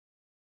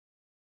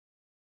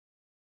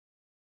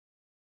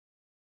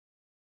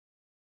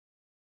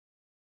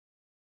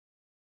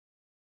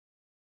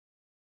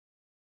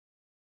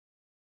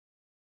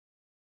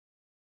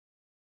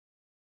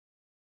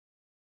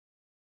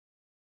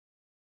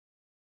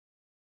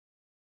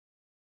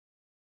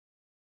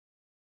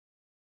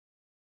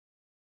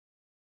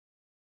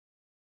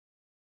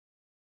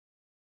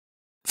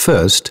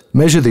First,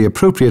 measure the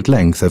appropriate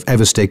length of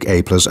everStick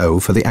A+O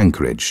for the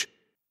anchorage.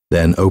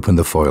 Then open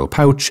the foil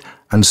pouch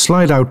and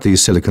slide out the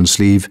silicone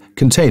sleeve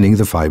containing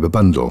the fibre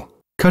bundle.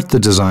 Cut the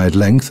desired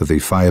length of the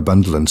fibre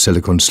bundle and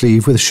silicone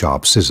sleeve with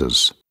sharp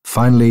scissors.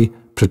 Finally,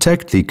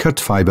 protect the cut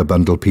fibre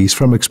bundle piece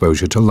from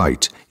exposure to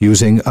light,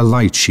 using a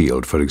light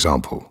shield, for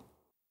example.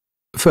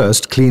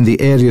 First, clean the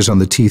areas on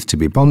the teeth to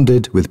be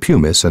bonded with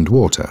pumice and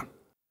water.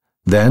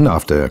 Then,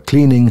 after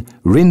cleaning,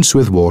 rinse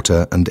with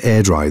water and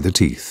air dry the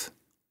teeth.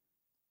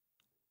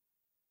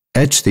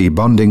 Etch the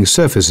bonding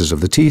surfaces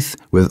of the teeth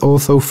with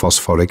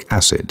orthophosphoric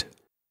acid.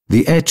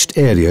 The etched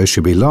area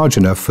should be large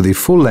enough for the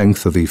full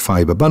length of the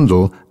fibre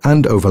bundle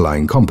and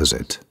overlying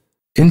composite.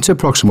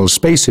 Interproximal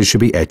spaces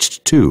should be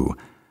etched too,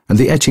 and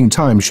the etching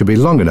time should be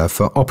long enough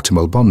for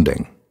optimal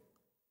bonding.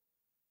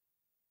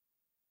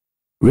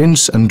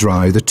 Rinse and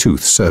dry the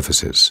tooth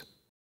surfaces.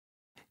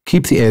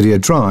 Keep the area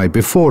dry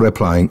before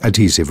applying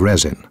adhesive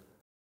resin.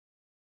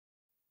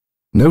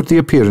 Note the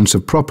appearance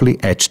of properly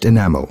etched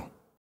enamel.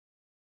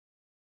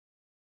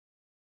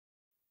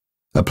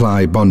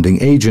 Apply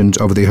bonding agent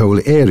over the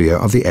whole area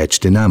of the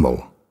etched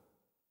enamel.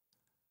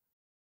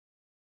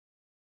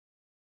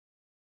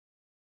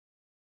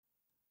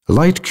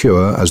 Light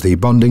cure as the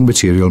bonding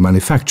material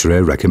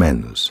manufacturer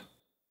recommends.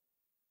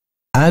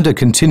 Add a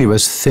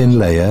continuous thin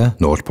layer,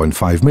 0.5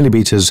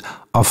 mm,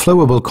 of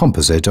flowable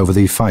composite over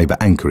the fibre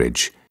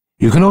anchorage.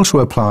 You can also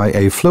apply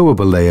a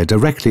flowable layer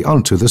directly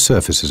onto the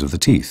surfaces of the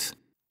teeth.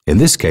 In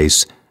this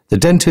case, the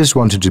dentist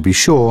wanted to be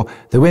sure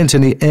there weren't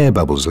any air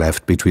bubbles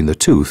left between the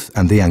tooth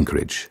and the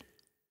anchorage.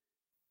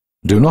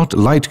 Do not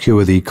light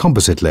cure the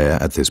composite layer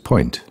at this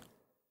point.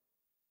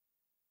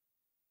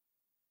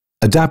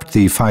 Adapt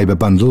the fibre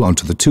bundle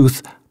onto the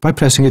tooth by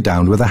pressing it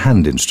down with a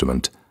hand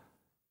instrument.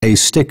 A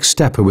stick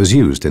stepper was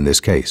used in this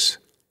case.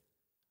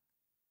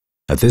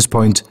 At this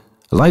point,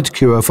 light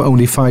cure for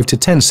only 5 to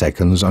 10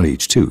 seconds on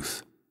each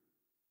tooth.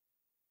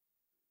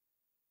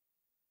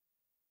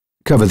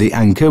 Cover the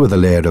anchor with a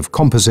layer of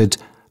composite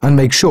and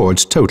make sure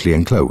it's totally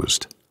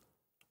enclosed.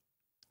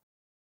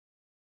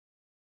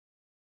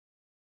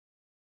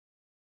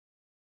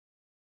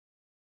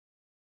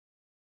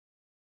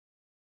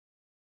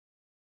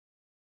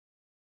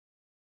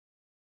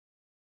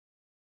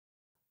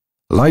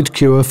 Light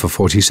cure for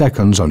 40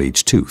 seconds on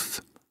each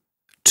tooth.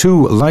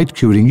 2 light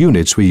curing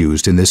units were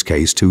used in this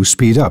case to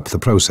speed up the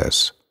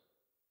process.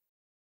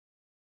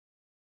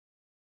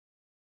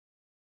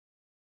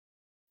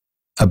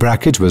 A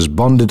bracket was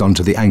bonded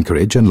onto the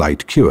anchorage and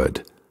light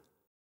cured.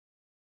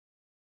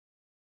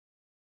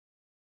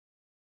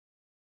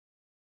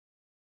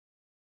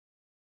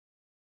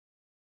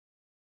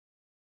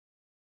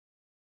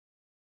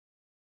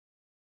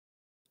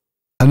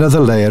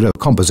 Another layer of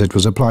composite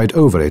was applied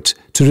over it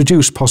to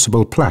reduce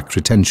possible plaque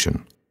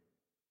retention.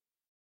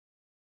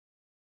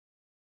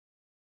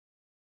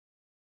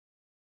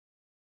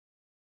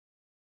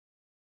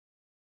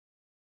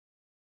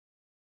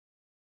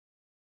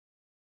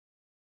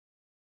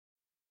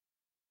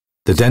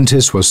 The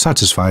dentist was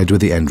satisfied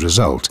with the end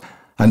result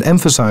and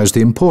emphasized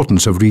the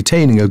importance of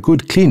retaining a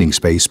good cleaning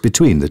space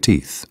between the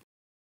teeth.